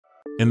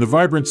In the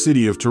vibrant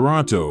city of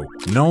Toronto,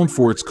 known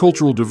for its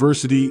cultural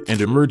diversity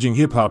and emerging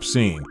hip-hop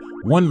scene,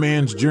 one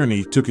man's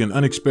journey took an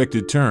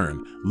unexpected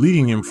turn,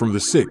 leading him from the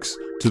six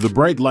to the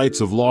bright lights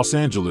of Los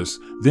Angeles,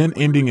 then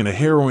ending in a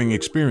harrowing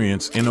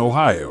experience in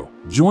Ohio.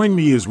 Join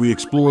me as we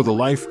explore the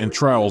life and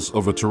trials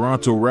of a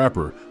Toronto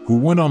rapper who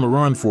went on the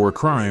run for a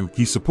crime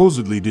he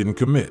supposedly didn't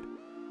commit.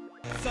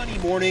 Sunny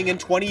morning and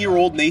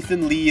 20-year-old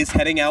Nathan Leigh is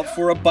heading out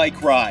for a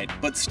bike ride,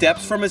 but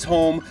steps from his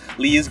home,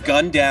 Leigh is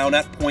gunned down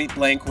at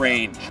point-blank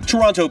range.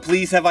 Toronto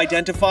police have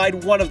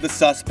identified one of the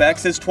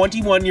suspects as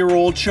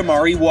 21-year-old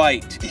Shamari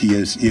White. He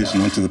is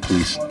known to the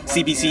police.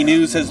 CBC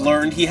News has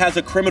learned he has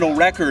a criminal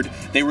record.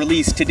 They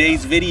released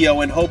today's video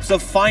in hopes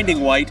of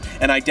finding White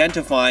and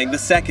identifying the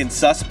second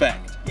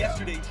suspect.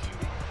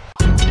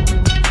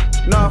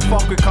 No,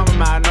 fuck we coming,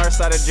 man. North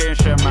side of Jane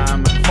shit,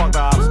 man. Fuck the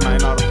ops, man.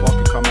 No, the fuck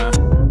we coming.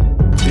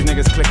 These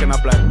niggas clicking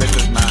up like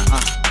bitches, man.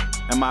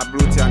 And my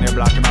blue tea on your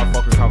block and I'll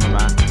fucking coming,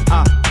 man.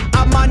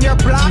 I'm on your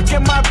block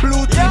in my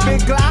blue tea, big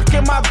Glock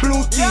in my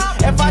blue tea.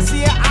 If I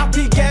see an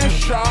auntie getting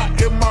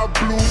shot in my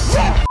blue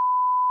tea.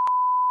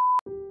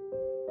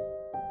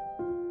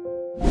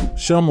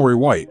 Shamari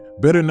White,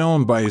 better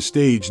known by his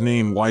stage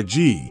name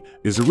WhyG,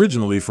 is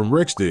originally from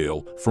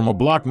Rexdale, from a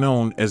block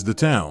known as the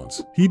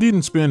Towns. He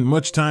didn't spend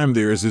much time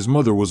there as his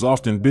mother was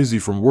often busy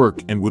from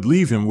work and would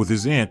leave him with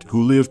his aunt,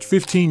 who lived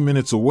 15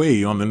 minutes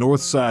away on the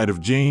north side of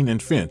Jane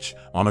and Finch,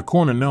 on a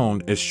corner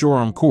known as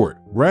Shoreham Court.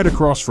 Right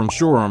across from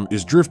Shoreham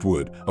is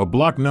Driftwood, a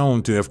block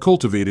known to have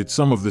cultivated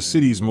some of the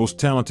city's most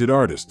talented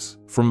artists.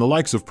 From the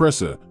likes of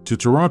Pressa to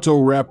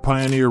Toronto rap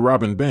pioneer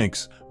Robin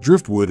Banks,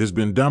 Driftwood has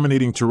been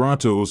dominating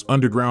Toronto's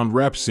underground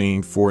rap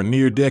scene for a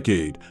near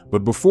decade,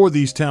 but before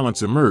these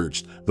talents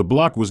emerged, the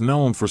block was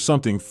known for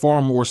something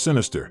far more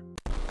sinister.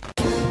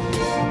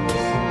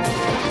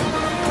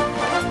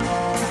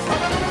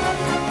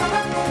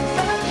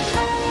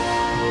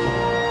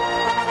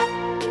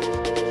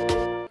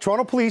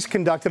 Toronto police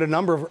conducted a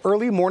number of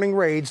early morning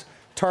raids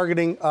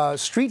targeting a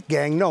street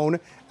gang known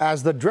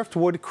as the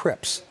Driftwood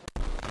Crips.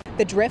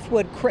 The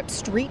Driftwood Crips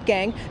street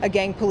gang, a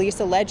gang police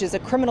allege is a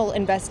criminal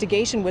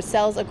investigation with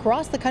cells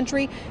across the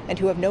country and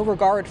who have no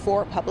regard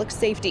for public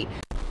safety.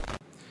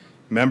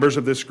 Members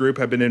of this group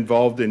have been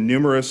involved in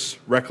numerous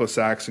reckless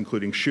acts,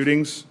 including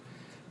shootings,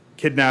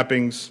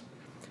 kidnappings,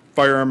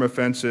 firearm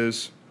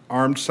offenses,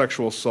 armed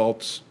sexual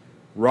assaults,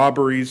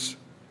 robberies,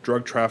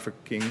 drug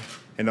trafficking,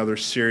 and other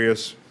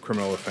serious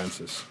criminal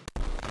offenses.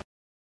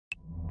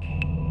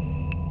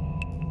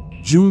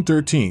 June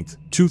 13,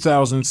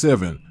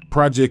 2007.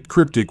 Project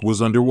Kryptic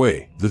was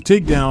underway. The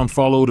takedown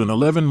followed an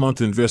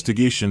 11-month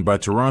investigation by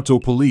Toronto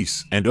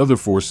police and other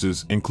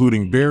forces,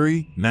 including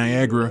Barrie,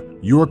 Niagara,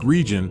 York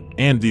Region,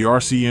 and the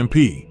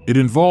RCMP. It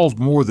involved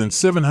more than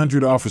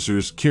 700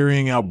 officers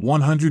carrying out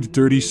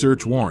 130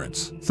 search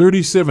warrants,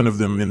 37 of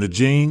them in the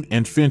Jane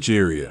and Finch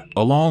area.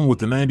 Along with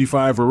the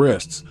 95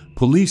 arrests,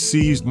 police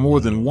seized more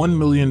than $1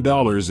 million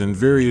in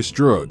various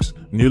drugs,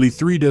 nearly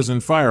 3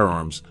 dozen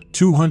firearms,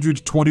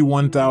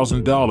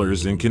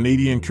 $221,000 in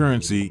Canadian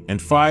currency, and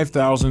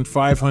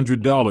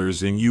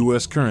 $5,500 in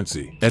U.S.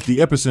 currency. At the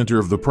epicenter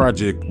of the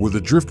project were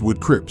the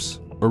Driftwood Crips.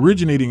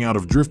 Originating out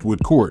of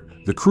Driftwood Court,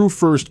 the crew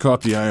first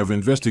caught the eye of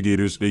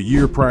investigators a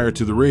year prior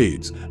to the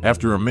raids,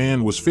 after a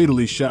man was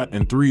fatally shot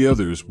and 3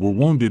 others were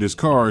wounded as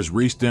cars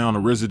raced down a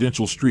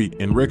residential street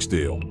in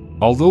Rexdale.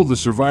 Although the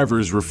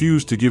survivors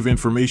refused to give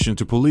information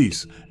to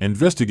police,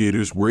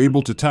 investigators were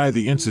able to tie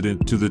the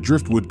incident to the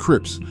Driftwood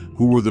Crips,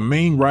 who were the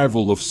main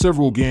rival of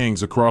several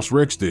gangs across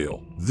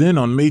Rexdale. Then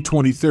on May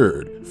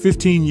 23rd,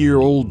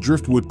 15-year-old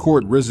Driftwood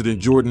Court resident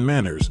Jordan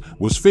Manners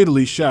was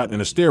fatally shot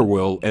in a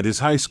stairwell at his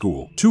high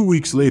school. 2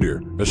 weeks later,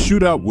 a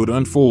shootout would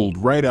unfold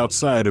right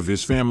outside of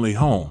his family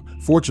home.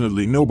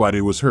 Fortunately,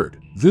 nobody was hurt.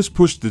 This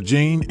pushed the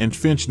Jane and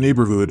Finch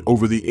neighborhood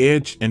over the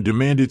edge and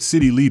demanded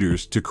city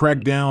leaders to crack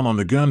down on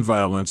the gun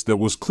violence that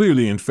was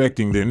clearly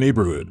infecting their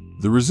neighborhood.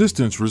 The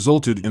resistance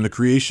resulted in the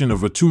creation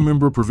of a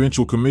 2-member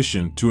provincial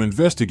commission to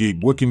investigate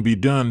what can be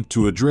done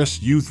to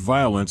address youth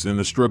violence in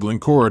the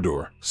struggling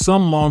corridor.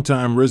 Some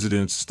longtime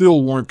residents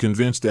still weren't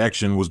convinced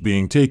action was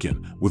being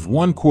taken, with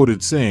one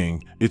quoted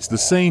saying, "It's the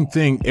same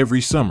thing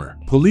every summer."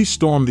 Police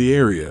stormed the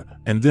area,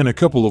 and then a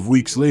couple of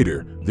weeks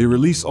later, they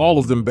released all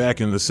of them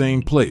back in the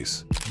same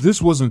place.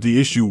 This wasn't the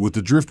issue with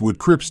the Driftwood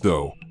Crips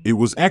though. It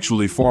was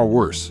actually far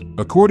worse.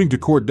 According to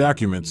court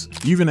documents,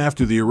 even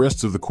after the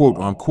arrests of the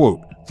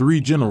quote-unquote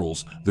 3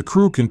 generals, the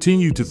crew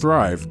continued to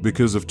thrive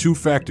because of 2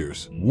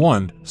 factors.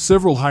 1,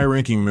 several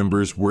high-ranking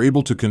members were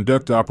able to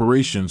conduct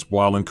operations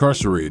while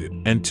incarcerated.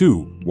 And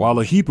 2, while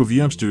a heap of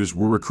youngsters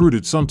were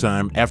recruited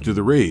sometime after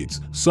the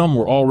raids, some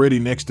were already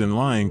next in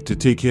line to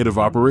take head of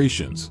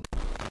operations.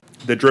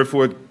 The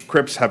Driftwood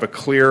Crips have a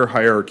clear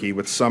hierarchy,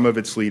 with some of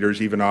its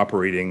leaders even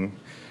operating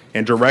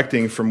and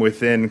directing from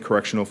within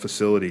correctional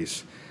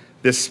facilities.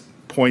 This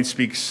point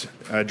speaks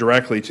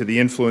directly to the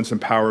influence and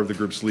power of the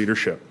group's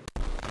leadership.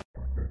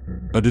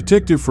 A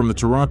detective from the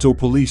Toronto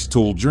police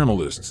told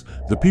journalists,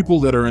 "The people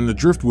that are in the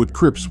Driftwood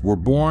Crips were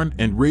born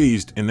and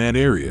raised in that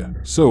area.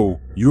 So,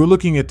 you're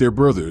looking at their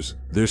brothers,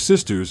 their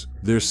sisters,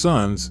 their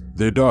sons,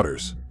 their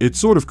daughters." It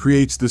sort of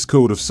creates this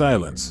code of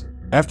silence.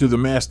 After the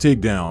mass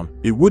takedown,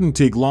 it wouldn't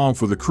take long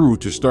for the crew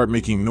to start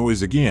making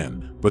noise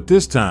again, but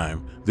this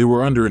time, they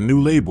were under a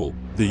new label,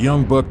 the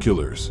Young Buck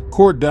Killers.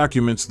 Court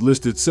documents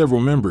listed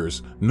several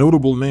members.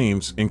 Notable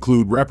names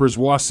include rappers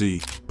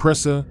WhyG,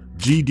 Pressa,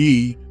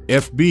 GD,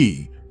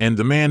 FB, and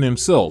the man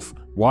himself,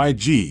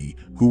 WhyG,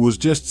 who was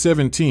just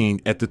 17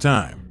 at the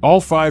time.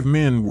 All 5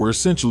 men were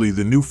essentially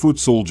the new foot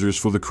soldiers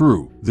for the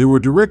crew. They were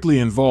directly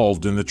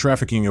involved in the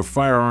trafficking of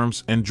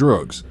firearms and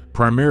drugs,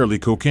 primarily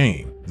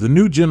cocaine. The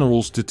new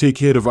generals to take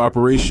head of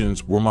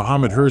operations were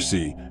Muhammad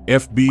Hirsi,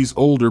 FB's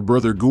older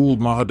brother Guld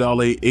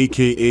Mahadale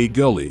aka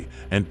Gully,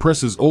 and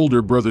Press's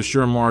older brother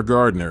Shermar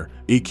Gardner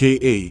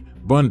aka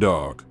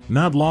Bundog.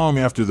 Not long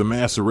after the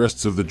mass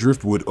arrests of the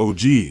Driftwood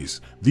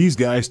OGs, these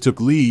guys took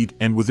lead,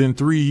 and within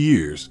 3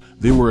 years,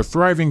 they were a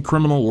thriving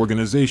criminal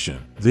organization.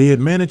 They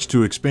had managed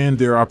to expand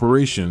their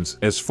operations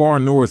as far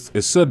north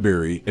as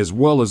Sudbury as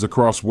well as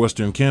across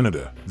western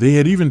Canada. They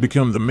had even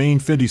become the main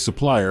Fenty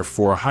supplier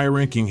for a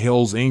high-ranking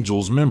Hells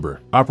Angels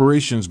member.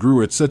 Operations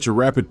grew at such a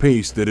rapid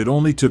pace that it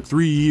only took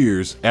 3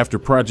 years after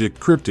Project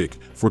Kryptic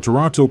for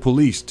Toronto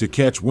police to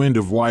catch wind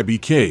of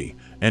YBK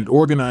and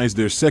organize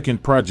their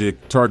second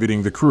project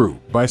targeting the crew.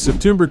 By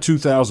September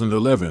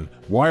 2011,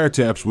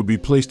 wiretaps would be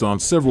placed on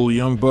several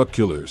young buck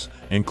killers,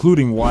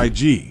 including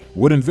WhyG.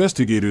 What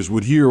investigators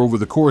would hear over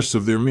the course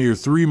of their mere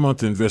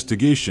 3-month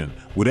investigation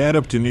would add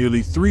up to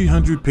nearly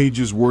 300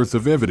 pages worth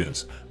of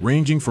evidence,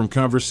 ranging from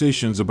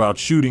conversations about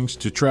shootings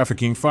to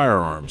trafficking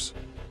firearms.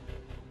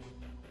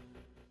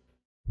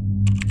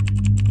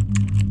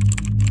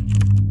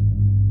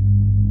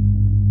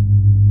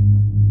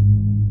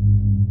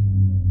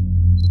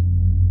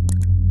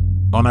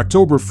 On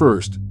October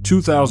 1st,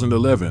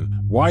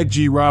 2011,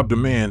 WhyG robbed a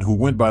man who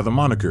went by the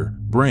moniker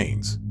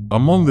Brains.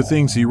 Among the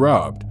things he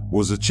robbed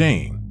was a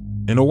chain.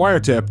 In a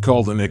wiretap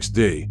call the next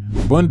day,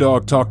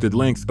 Bundog talked at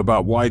length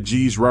about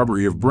WhyG's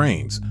robbery of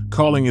Brains,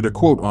 calling it a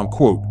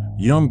quote-unquote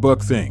young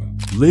buck thing.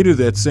 Later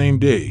that same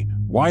day,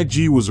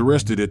 WhyG was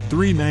arrested at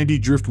 390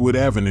 Driftwood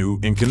Avenue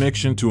in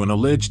connection to an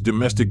alleged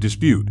domestic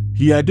dispute.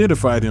 He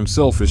identified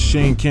himself as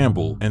Shane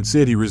Campbell and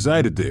said he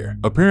resided there.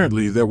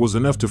 Apparently, that was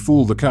enough to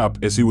fool the cop,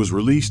 as he was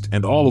released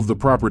and all of the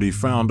property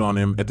found on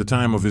him at the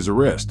time of his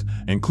arrest,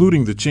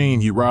 including the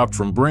chain he robbed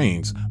from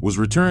Brains, was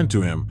returned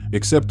to him,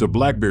 except a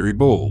BlackBerry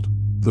Bold.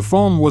 The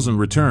phone wasn't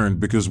returned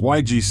because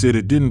WhyG said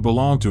it didn't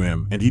belong to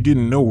him and he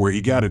didn't know where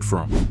he got it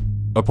from.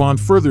 Upon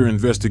further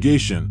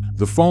investigation,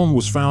 the phone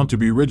was found to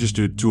be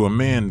registered to a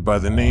man by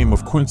the name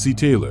of Quincy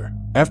Taylor.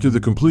 After the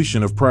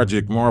completion of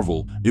Project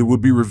Marvel, it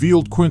would be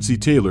revealed Quincy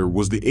Taylor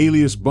was the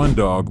alias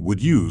Bundog would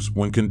use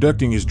when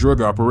conducting his drug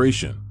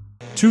operation.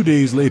 2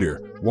 days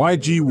later,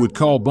 WhyG would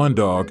call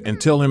Bundog and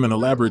tell him an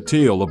elaborate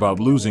tale about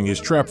losing his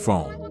trap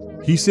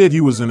phone. He said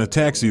he was in a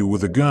taxi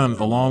with a gun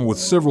along with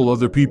several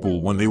other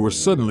people when they were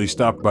suddenly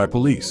stopped by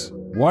police.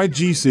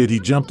 WhyG said he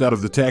jumped out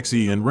of the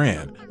taxi and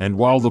ran, and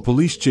while the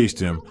police chased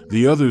him,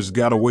 the others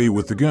got away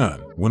with the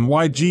gun. When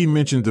WhyG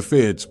mentioned the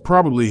feds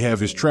probably have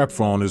his trap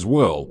phone as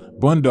well,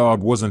 Bundog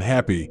wasn't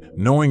happy,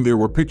 knowing there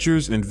were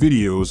pictures and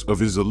videos of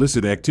his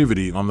illicit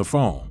activity on the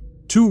phone.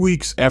 2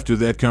 weeks after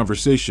that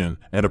conversation,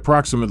 at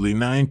approximately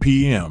 9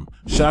 p.m.,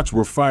 shots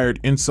were fired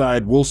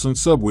inside Wilson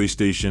subway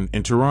station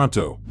in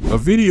Toronto. A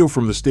video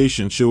from the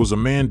station shows a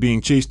man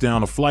being chased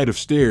down a flight of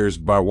stairs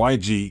by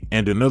WhyG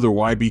and another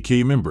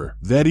YBK member.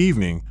 That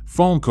evening,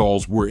 phone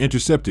calls were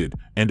intercepted,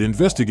 and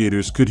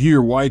investigators could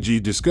hear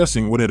WhyG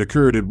discussing what had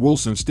occurred at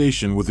Wilson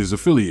Station with his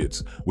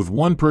affiliates, with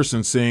one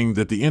person saying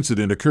that the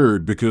incident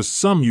occurred because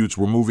some youths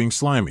were moving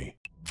slimy.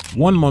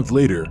 1 month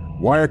later,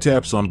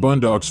 wiretaps on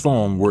Bundog's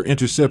phone were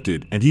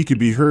intercepted and he could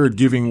be heard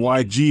giving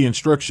WhyG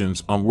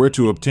instructions on where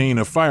to obtain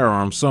a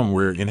firearm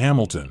somewhere in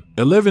Hamilton.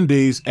 11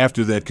 days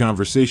after that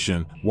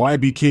conversation,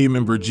 YBK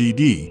member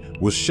GD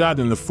was shot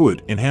in the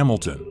foot in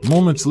Hamilton.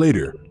 Moments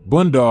later,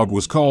 Bundog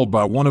was called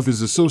by one of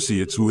his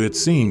associates who had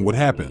seen what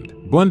happened.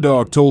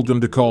 Bundog told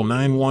them to call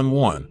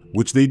 911,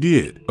 which they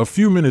did. A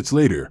few minutes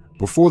later,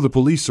 before the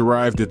police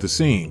arrived at the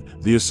scene,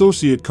 the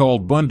associate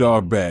called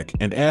Bundog back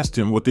and asked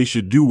him what they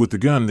should do with the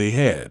gun they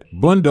had.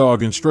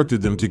 Bundog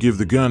instructed them to give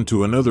the gun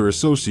to another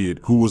associate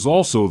who was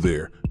also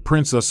there,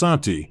 Prince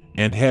Auntie,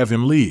 and have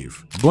him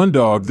leave.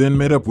 Bundog then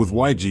met up with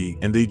WhyG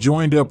and they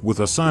joined up with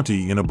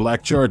Auntie in a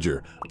black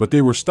Charger, but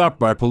they were stopped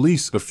by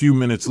police a few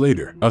minutes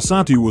later.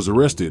 Auntie was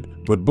arrested,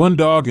 but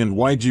Bundog and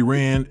WhyG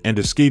ran and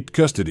escaped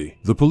custody.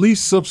 The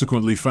police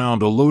subsequently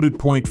found a loaded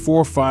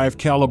 .45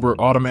 caliber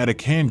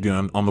automatic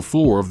handgun on the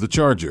floor of the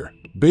Charger.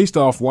 Based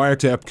off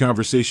wiretapped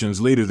conversations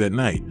later that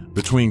night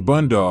between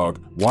Bundog,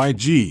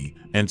 WhyG,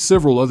 and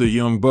several other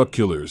young buck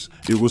killers,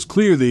 it was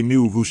clear they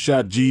knew who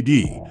shot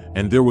GD,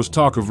 and there was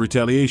talk of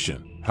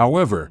retaliation.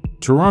 However,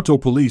 Toronto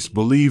police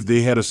believed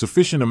they had a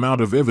sufficient amount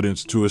of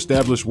evidence to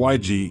establish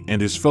WhyG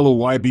and his fellow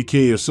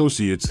YBK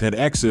associates had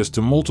access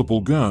to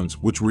multiple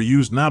guns which were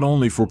used not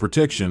only for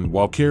protection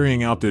while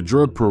carrying out their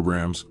drug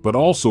programs, but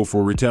also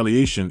for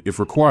retaliation if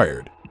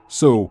required.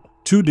 So,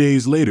 2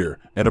 days later,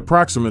 at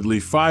approximately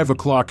 5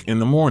 o'clock in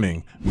the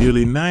morning,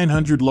 nearly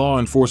 900 law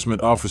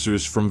enforcement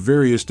officers from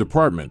various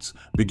departments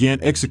began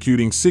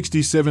executing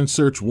 67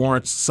 search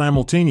warrants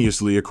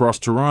simultaneously across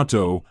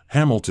Toronto,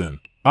 Hamilton,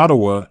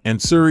 Ottawa,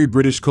 and Surrey,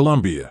 British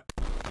Columbia.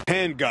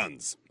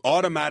 Handguns,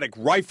 automatic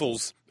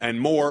rifles, and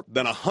more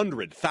than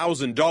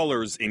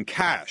 $100,000 in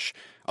cash.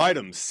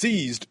 Items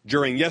seized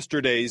during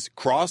yesterday's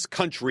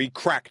cross-country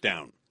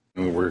crackdown.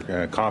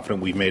 We're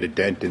confident we've made a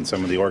dent in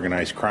some of the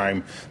organized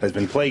crime that's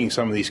been plaguing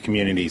some of these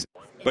communities.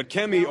 But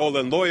Kemi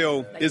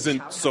Olenloyo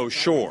isn't so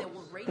sure.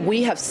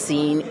 We have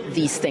seen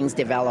these things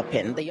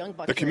developing.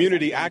 The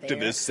community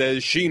activist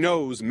says she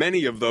knows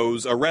many of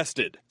those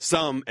arrested,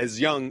 some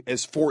as young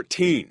as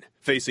 14,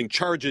 facing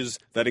charges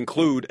that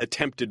include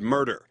attempted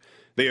murder.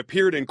 They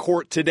appeared in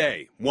court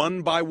today,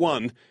 one by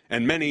one,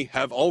 and many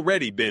have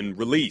already been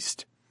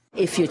released.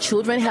 If your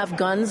children have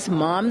guns,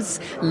 moms,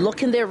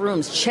 look in their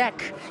rooms,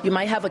 check. You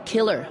might have a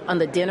killer on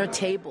the dinner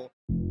table.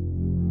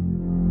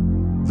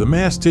 The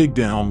mass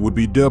takedown would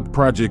be dubbed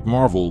Project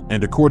Marvel,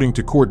 and according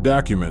to court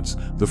documents,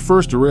 the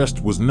first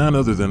arrest was none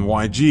other than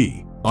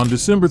WhyG. On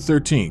December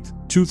 13,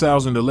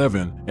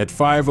 2011, at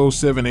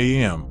 5:07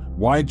 a.m.,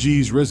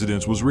 WhyG's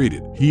residence was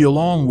raided. He,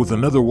 along with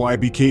another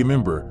YBK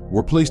member,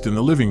 were placed in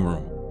the living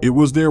room. It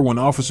was there when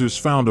officers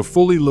found a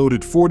fully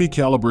loaded .40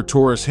 caliber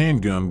Taurus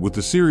handgun with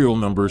the serial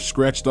number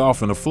scratched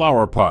off in a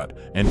flower pot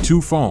and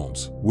 2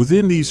 phones.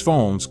 Within these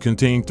phones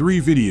contained 3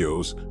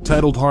 videos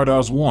titled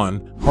Hardos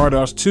 1,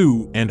 Hardos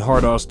 2, and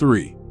Hardos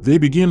 3. They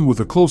begin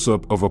with a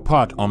close-up of a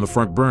pot on the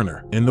front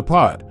burner. In the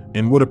pot,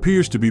 in what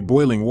appears to be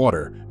boiling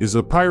water, is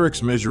a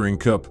Pyrex measuring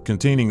cup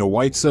containing a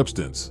white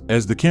substance.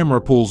 As the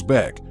camera pulls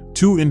back,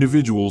 2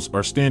 individuals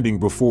are standing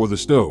before the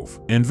stove.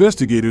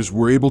 Investigators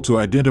were able to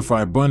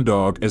identify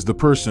Bundog as the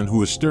person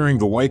who is stirring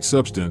the white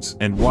substance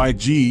and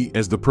WhyG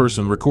as the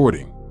person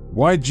recording.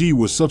 WhyG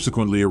was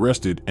subsequently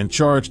arrested and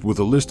charged with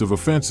a list of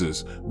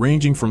offenses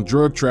ranging from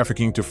drug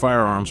trafficking to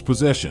firearms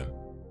possession.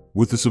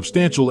 With the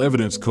substantial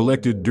evidence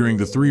collected during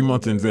the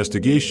 3-month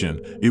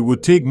investigation, it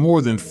would take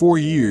more than 4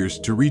 years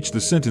to reach the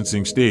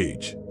sentencing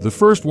stage. The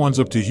first ones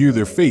up to hear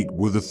their fate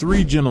were the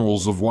 3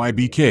 generals of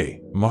YBK.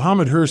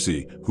 Mohammed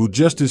Hersey, who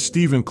Justice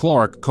Stephen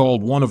Clark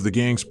called one of the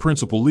gang's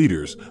principal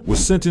leaders,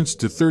 was sentenced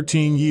to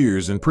 13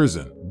 years in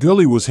prison.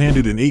 Gully was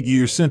handed an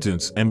 8-year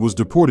sentence and was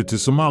deported to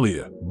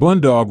Somalia.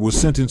 Bundog was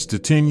sentenced to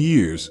 10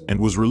 years and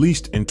was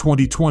released in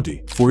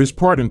 2020. For his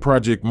part in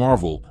Project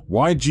Marvel,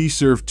 WhyG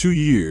served 2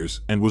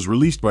 years and was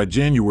released by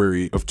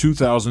January of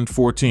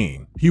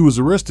 2014. He was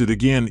arrested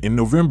again in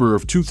November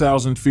of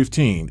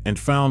 2015 and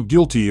found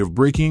guilty of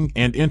breaking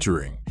and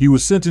entering. He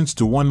was sentenced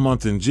to 1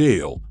 month in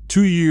jail,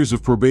 2 years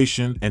of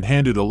probation, and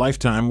handed a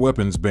lifetime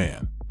weapons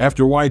ban.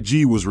 After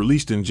WhyG was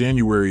released in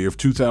January of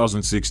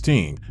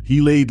 2016, he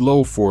laid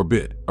low for a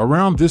bit.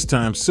 Around this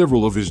time,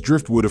 several of his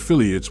Driftwood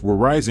affiliates were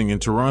rising in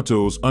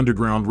Toronto's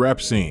underground rap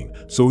scene,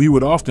 so he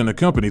would often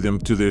accompany them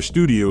to their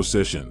studio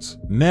sessions.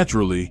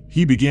 Naturally,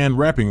 he began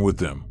rapping with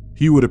them.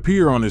 He would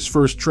appear on his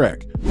first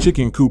track,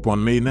 Chicken Coop,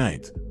 on May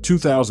 9,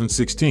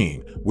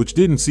 2016, which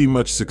didn't see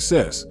much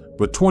success,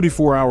 but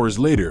 24 hours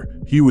later,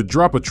 he would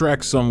drop a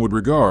track some would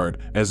regard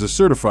as a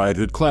certified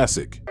hit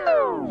classic.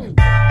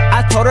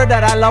 I told her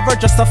that I love her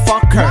just to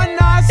fuck her.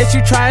 If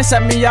she try and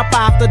set me up,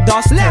 I have to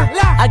dust her.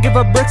 I give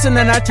her bricks and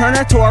then I turn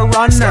her to a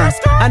runner.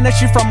 And if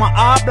she from my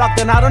R block,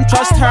 then I don't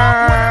trust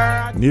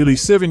her. Nearly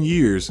 7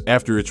 years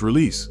after its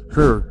release,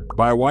 Her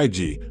by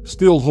WhyG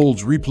still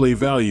holds replay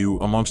value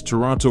amongst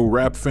Toronto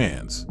rap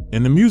fans.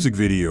 In the music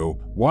video,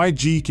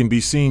 WhyG can be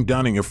seen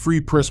donning a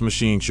Free Press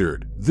Machine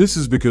shirt. This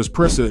is because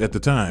Pressa at the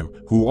time,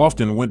 who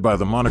often went by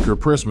the moniker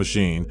Press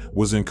Machine,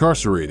 was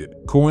incarcerated.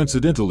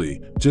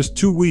 Coincidentally, just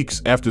 2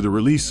 weeks after the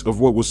release of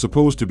what was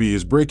supposed to be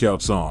his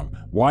breakout song,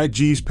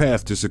 WhyG's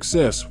path to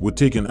success would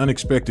take an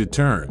unexpected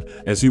turn,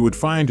 as he would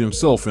find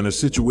himself in a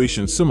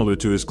situation similar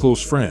to his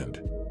close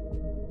friend.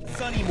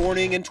 Sunny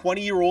morning and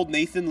 20-year-old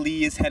Nathan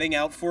Leigh is heading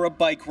out for a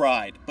bike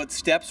ride, but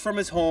steps from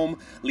his home,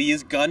 Leigh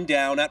is gunned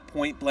down at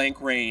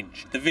point-blank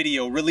range. The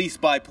video released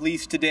by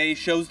police today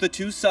shows the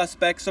 2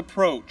 suspects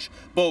approach.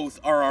 Both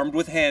are armed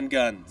with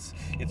handguns.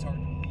 It's hard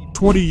to believe.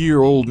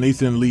 20-year-old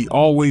Nathan Leigh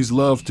always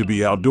loved to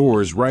be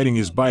outdoors riding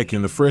his bike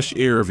in the fresh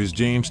air of his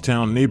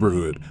Jamestown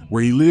neighborhood,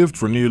 where he lived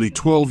for nearly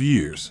 12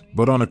 years.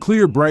 But on a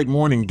clear, bright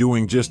morning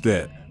doing just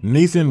that,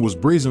 Nathan was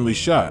brazenly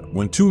shot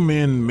when 2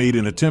 men made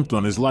an attempt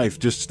on his life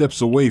just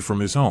steps away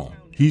from his home.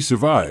 He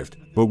survived,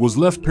 but was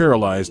left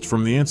paralyzed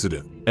from the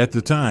incident. At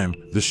the time,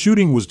 the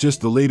shooting was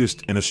just the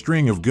latest in a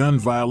string of gun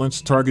violence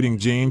targeting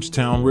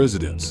Jamestown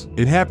residents.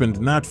 It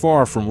happened not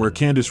far from where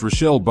Candice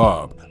Rochelle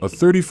Bobb, a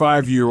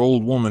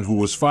 35-year-old woman who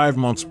was 5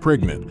 months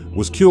pregnant,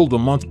 was killed a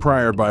month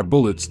prior by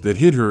bullets that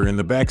hit her in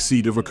the back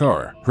seat of a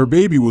car. Her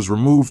baby was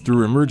removed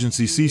through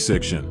emergency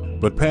C-section,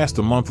 but passed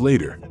a month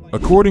later.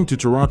 According to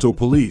Toronto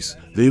police,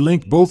 they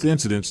linked both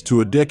incidents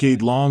to a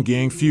decade-long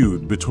gang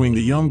feud between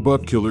the Young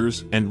Buck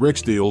Killers and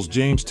Rexdale's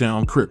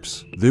Jamestown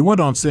Crips. They went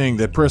on saying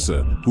that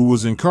Pressa, who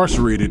was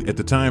incarcerated at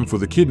the time for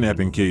the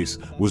kidnapping case,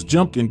 was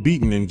jumped and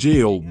beaten in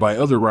jail by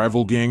other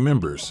rival gang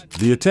members.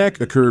 The attack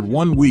occurred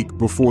 1 week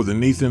before the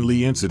Nathan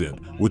Leigh incident,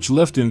 which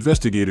left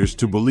investigators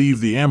to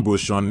believe the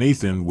ambush on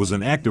Nathan was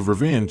an act of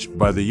revenge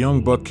by the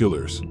Young Buck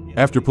Killers.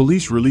 After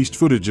police released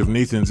footage of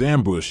Nathan's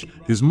ambush,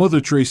 his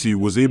mother Tracy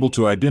was able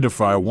to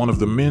identify one of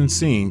the men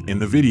seen in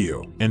the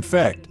video. In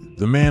fact,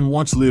 the man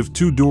once lived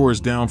 2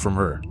 doors down from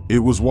her. It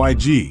was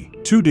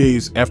WhyG. 2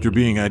 days after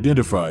being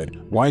identified,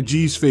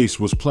 WhyG's face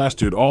was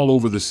plastered all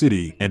over the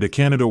city and a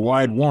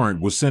Canada-wide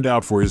warrant was sent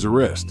out for his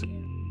arrest.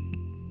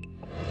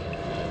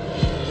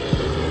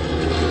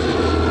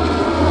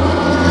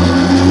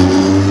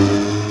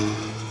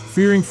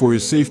 Fearing for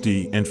his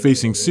safety and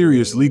facing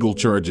serious legal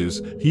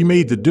charges, he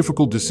made the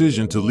difficult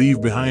decision to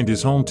leave behind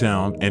his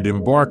hometown and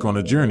embark on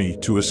a journey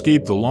to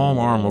escape the long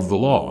arm of the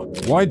law.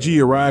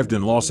 WhyG arrived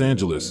in Los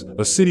Angeles,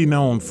 a city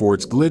known for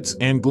its glitz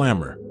and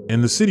glamour.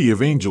 In the City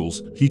of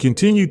Angels, he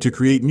continued to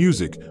create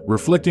music,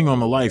 reflecting on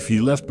the life he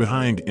left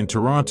behind in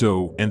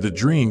Toronto and the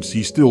dreams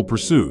he still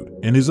pursued.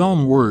 In his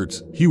own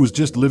words, he was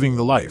just living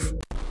the life.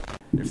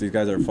 If these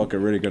guys are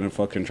really gonna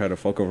try to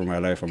fuck over my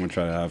life, I'm gonna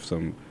try to have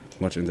some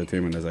much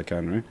entertainment as I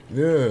can, right?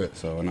 Yeah.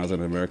 So when I was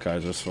in America, I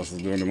just was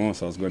doing the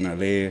most. I was going to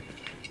LA,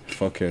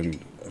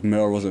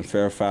 Melrose and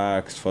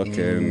Fairfax, I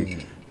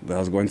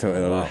was going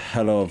to a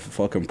hell of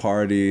fucking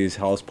parties,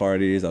 house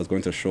parties. I was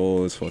going to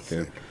shows,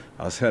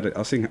 I was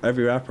seeing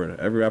every rapper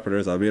there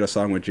is. I made a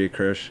song with Jay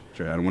Kirsch,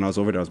 and when I was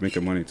over there, I was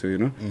making money too, you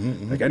know?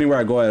 Like anywhere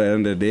I go at the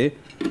end of the day,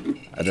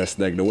 I just,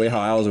 like the way how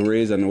I was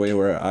raised and the way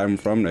where I'm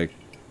from, like,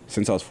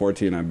 since I was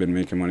 14, I've been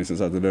making money.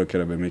 Since I was a little kid,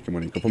 I've been making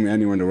money. You could put me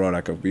anywhere in the world.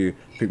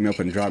 Pick me up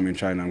and drop me in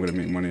China. I'm going to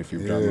make money if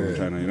you drop me in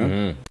China, you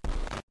know?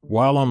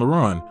 While on the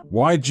run,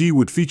 WhyG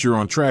would feature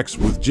on tracks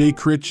with Jay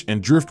Critch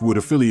and Driftwood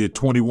affiliate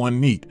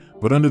 21 Neat,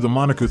 but under the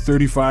moniker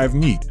 35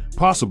 Neat,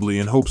 possibly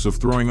in hopes of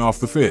throwing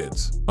off the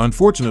feds.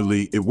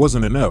 Unfortunately, it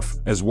wasn't enough,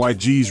 as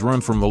WhyG's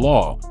run from the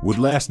law would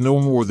last no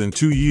more than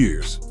 2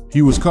 years.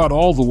 He was caught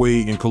all the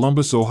way in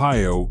Columbus,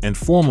 Ohio, and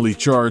formally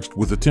charged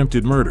with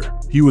attempted murder.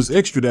 He was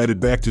extradited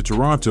back to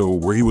Toronto,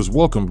 where he was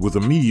welcomed with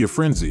a media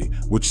frenzy,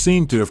 which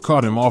seemed to have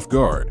caught him off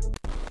guard.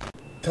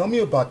 Tell me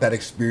about that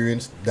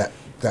experience, that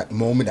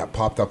moment that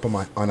popped up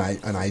on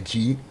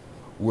IG,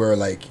 where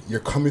like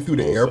you're coming through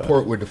the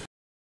airport with the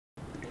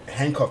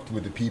handcuffed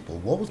with the people.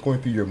 What was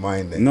going through your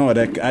mind then? No,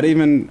 like I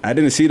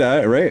didn't see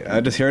that, right? I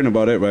just hearing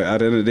about it, but at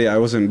the end of the day, I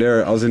wasn't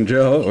there. I was in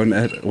jail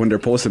when they're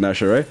posting that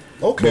shit, right?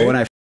 Okay.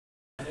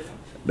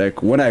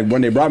 But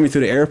when they brought me to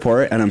the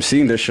airport and I'm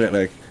seeing this shit,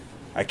 like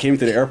I came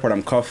to the airport,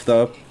 I'm cuffed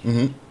up,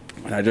 and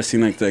I just seen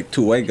like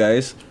 2 white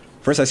guys.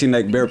 First I seen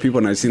like bare people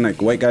and I seen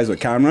like white guys with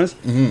cameras,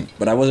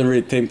 but I wasn't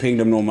really paying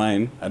them no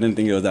mind. I didn't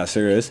think it was that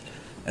serious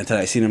until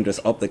I seen him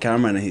just up the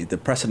camera and they're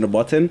pressing the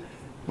button,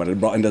 but the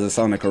button doesn't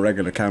sound like a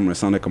regular camera, it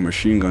sounds like a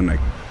machine gun. Like,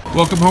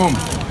 welcome home.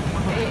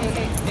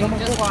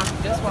 Just walk.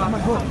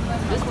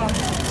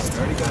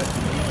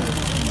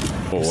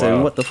 Oh, wow.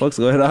 Saying what the fuck's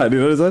going on? You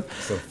know what I'm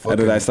saying? And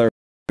then I started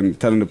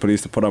telling the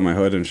police to put on my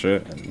hood and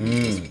shit.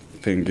 And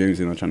playing games,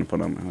 you know, trying to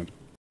put on my hood.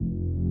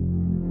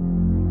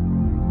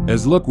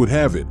 As luck would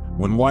have it,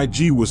 when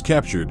WhyG was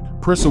captured,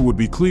 Pressa would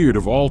be cleared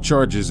of all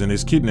charges in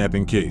his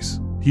kidnapping case.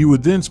 He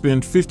would then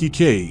spend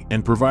 $50K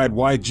and provide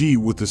WhyG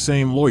with the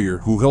same lawyer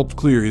who helped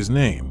clear his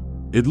name.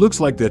 It looks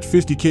like that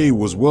 $50K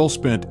was well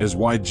spent, as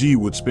WhyG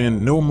would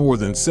spend no more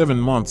than 7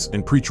 months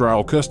in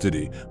pretrial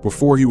custody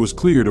before he was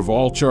cleared of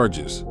all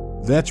charges.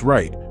 That's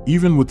right,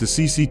 even with the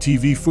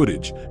CCTV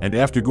footage, and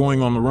after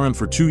going on the run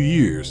for 2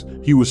 years,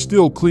 he was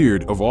still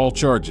cleared of all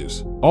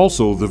charges.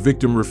 Also, the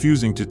victim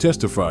refusing to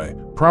testify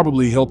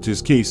probably helped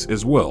his case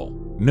as well.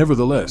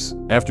 Nevertheless,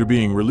 after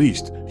being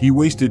released, he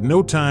wasted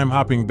no time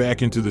hopping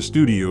back into the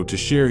studio to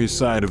share his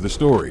side of the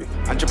story.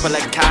 I drip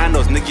like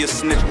condos, nigga, you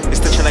snitch. It's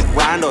stitching like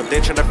Rondo. They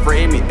tried to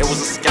frame me, it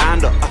was a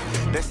scandal.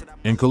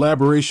 In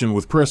collaboration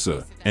with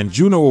Pressa and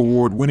Juno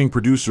Award-winning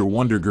producer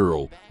Wonder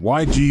Girl,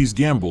 WhyG's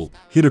Gamble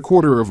hit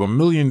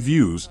 250,000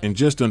 views in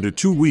just under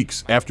 2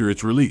 weeks after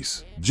its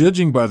release.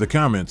 Judging by the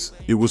comments,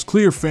 it was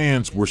clear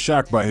fans were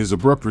shocked by his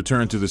abrupt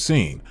return to the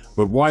scene,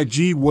 but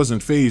WhyG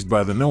wasn't fazed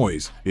by the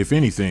noise. If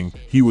anything,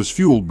 he was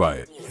fueled by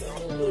it.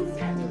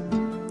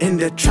 In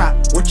the trap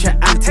with your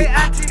auntie,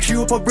 she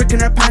up a brick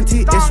in her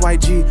panty. It's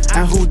WhyG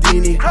and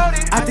Houdini.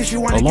 I think she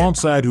wanna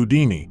Alongside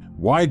Houdini,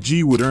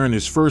 WhyG would earn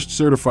his first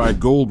certified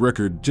gold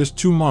record just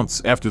 2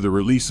 months after the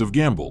release of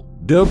Gamble.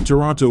 Dubbed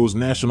Toronto's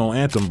national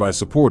anthem by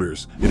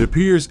supporters, it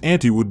appears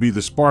Auntie would be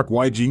the spark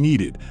WhyG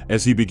needed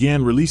as he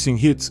began releasing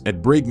hits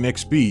at breakneck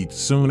speed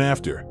soon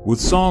after.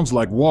 With songs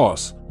like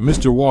Was,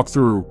 Mr. Walk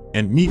Through,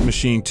 and Meat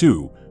Machine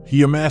 2,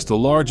 he amassed a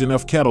large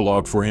enough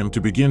catalog for him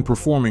to begin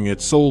performing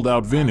at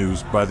sold-out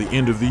venues by the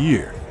end of the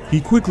year. He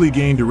quickly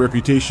gained a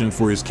reputation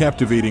for his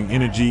captivating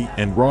energy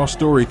and raw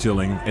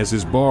storytelling as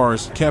his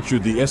bars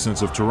captured the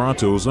essence of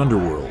Toronto's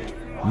underworld.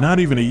 Not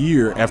even a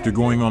year after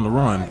going on the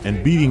run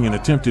and beating an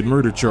attempted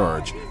murder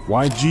charge,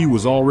 WhyG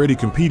was already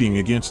competing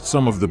against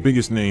some of the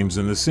biggest names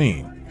in the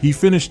scene. He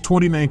finished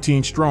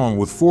 2019 strong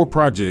with 4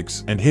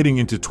 projects, and heading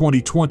into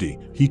 2020,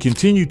 he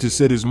continued to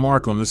set his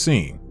mark on the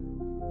scene.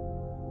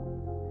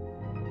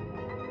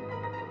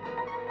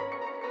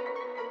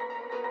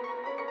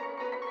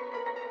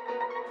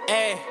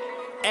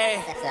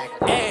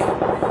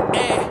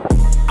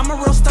 I'm a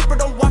real stepper,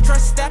 don't watch her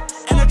step.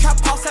 In a trap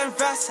house and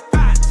vest.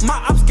 My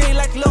ops gay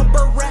like Lil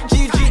Berete.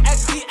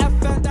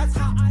 GGXDFN, that's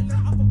how I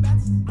learn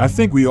alphabets. I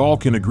think we all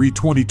can agree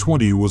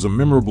 2020 was a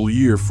memorable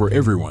year for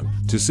everyone,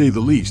 to say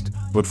the least,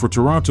 but for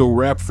Toronto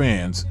rap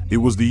fans, it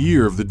was the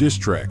year of the diss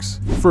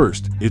tracks.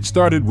 First, it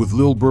started with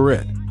Lil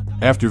Berete.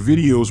 After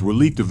videos were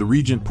leaked of the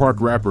Regent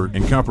Park rapper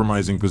in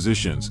compromising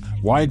positions,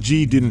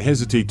 WhyG didn't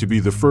hesitate to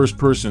be the first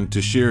person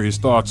to share his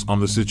thoughts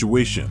on the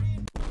situation.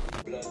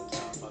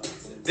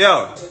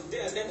 Yo.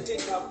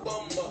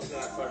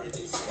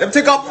 Them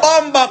take a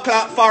bomber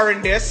clap for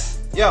in this.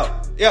 Yo.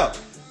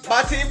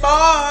 Batty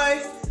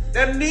boy.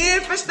 Them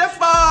need to step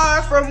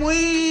far from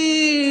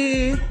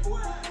we.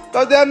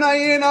 Cause them not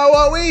in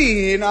what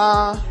we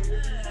know.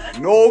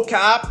 No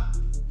cap.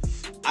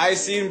 I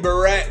seen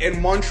Berete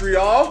in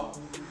Montreal.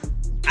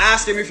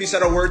 Ask him if he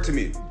said a word to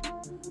me.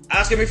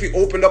 Ask him if he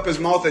opened up his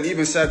mouth and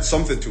even said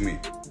something to me.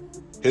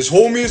 His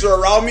homies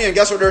are around me, and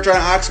guess what they're trying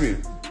to ask me?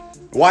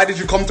 Why did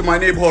you come to my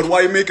neighborhood?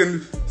 Why you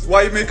making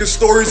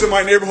stories in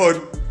my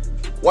neighborhood?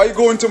 Why you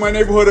going to my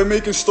neighborhood and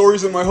making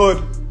stories in my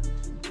hood?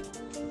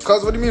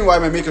 Cause what do you mean why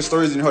am I making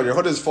stories in your hood? Your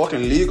hood is fucking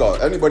legal.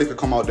 Anybody could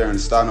come out there and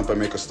stand up and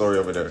make a story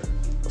over there.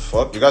 The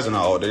fuck? You guys are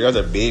not out there. You guys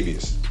are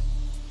babies.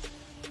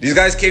 These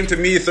guys came to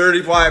me,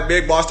 35,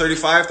 Big Boss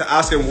 35, to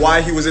ask him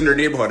why he was in their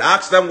neighborhood.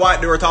 Ask them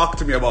what they were talking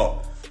to me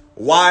about.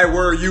 Why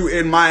were you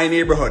in my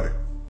neighborhood?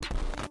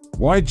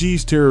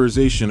 WhyG's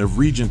terrorization of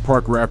Regent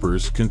Park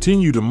rappers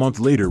continued a month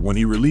later when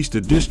he released a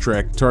diss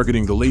track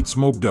targeting the late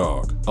Smoke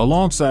Dogg.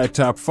 Alongside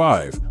Top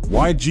 5,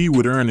 WhyG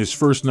would earn his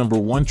first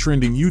 #1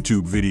 trending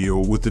YouTube video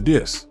with the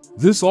diss.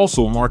 This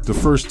also marked the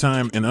first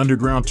time an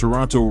underground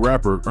Toronto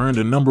rapper earned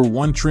a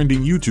 #1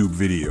 trending YouTube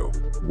video.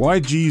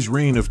 WhyG's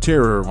reign of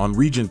terror on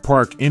Regent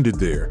Park ended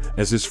there,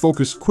 as his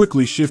focus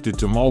quickly shifted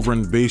to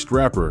Malvern-based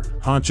rapper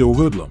Honcho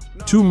Hoodlum.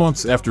 2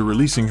 months after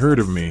releasing Heard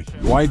of Me,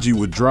 WhyG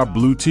would drop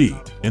Blue Tea.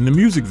 In the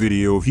music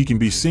video, he can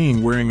be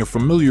seen wearing a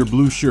familiar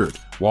blue shirt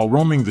while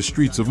roaming the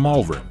streets of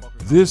Malvern.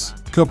 This,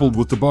 coupled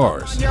with the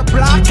bars. If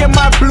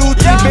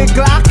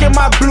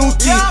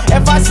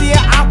I see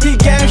an auntie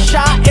getting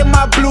shot in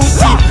my blue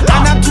tee,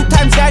 and I'm 2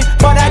 times guy,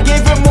 but I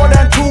gave him more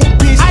than 2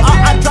 pieces.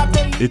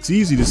 It's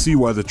easy to see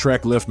why the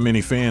track left many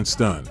fans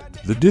stunned.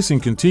 The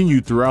dissing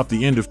continued throughout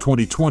the end of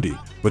 2020,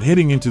 but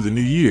heading into the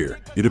new year,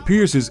 it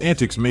appears his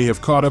antics may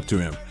have caught up to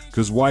him,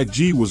 because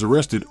WhyG was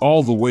arrested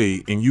all the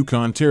way in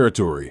Yukon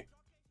territory.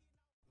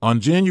 On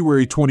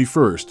January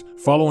 21st,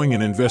 following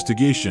an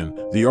investigation,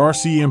 the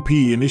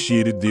RCMP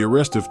initiated the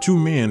arrest of 2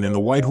 men in the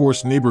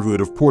Whitehorse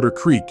neighborhood of Porter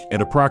Creek at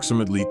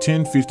approximately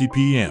 10:50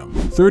 p.m.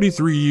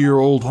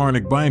 33-year-old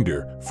Harnick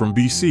Binder, from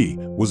BC,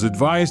 was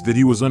advised that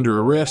he was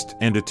under arrest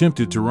and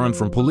attempted to run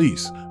from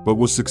police, but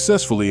was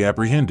successfully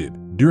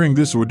apprehended. During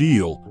this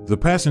ordeal, the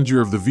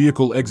passenger of the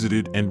vehicle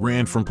exited and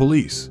ran from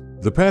police.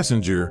 The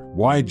passenger,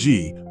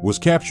 WhyG, was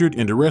captured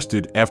and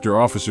arrested after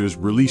officers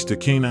released a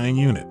canine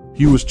unit.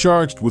 He was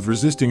charged with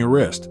resisting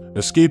arrest,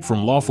 escape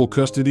from lawful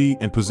custody,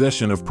 and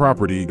possession of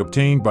property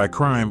obtained by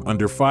crime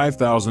under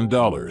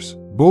 $5,000.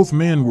 Both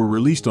men were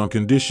released on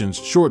conditions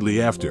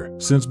shortly after.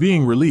 Since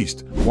being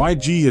released,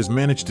 WhyG has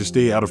managed to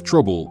stay out of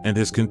trouble and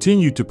has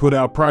continued to put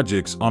out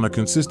projects on a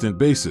consistent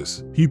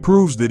basis. He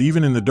proves that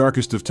even in the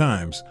darkest of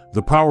times,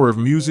 the power of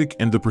music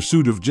and the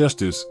pursuit of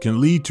justice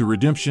can lead to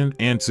redemption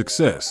and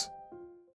success.